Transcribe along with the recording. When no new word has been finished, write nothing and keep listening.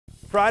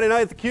Friday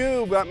night at the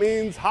Cube, that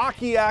means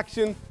hockey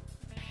action.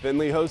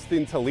 Findlay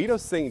hosting Toledo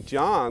St.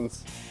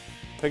 John's.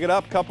 Pick it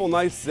up, couple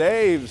nice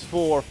saves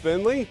for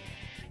Findlay.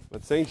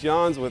 But St.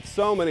 John's with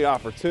so many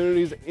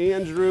opportunities.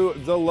 Andrew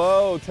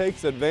DeLoe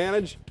takes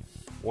advantage.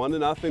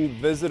 1-0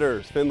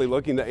 visitors. Findlay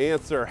looking to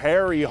answer.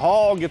 Harry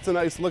Hall gets a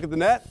nice look at the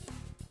net.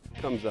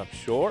 Comes up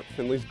short.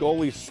 Findlay's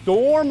goalie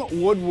Storm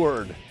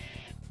Woodward.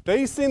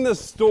 Facing the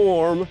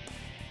Storm.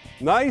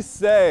 Nice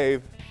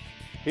save.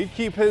 He'd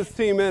keep his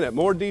team in it.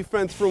 More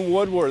defense from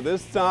Woodward.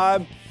 This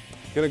time,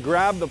 going to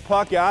grab the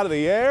puck out of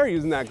the air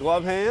using that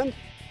glove hand.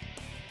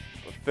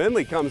 But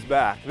Findlay comes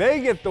back. They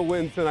get the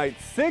win tonight,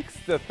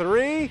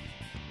 6-3.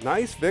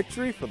 Nice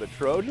victory for the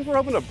Trojans. We're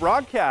hoping to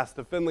broadcast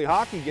the Findlay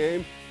hockey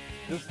game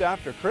just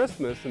after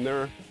Christmas in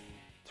their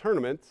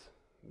tournament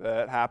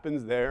that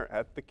happens there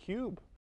at the Cube.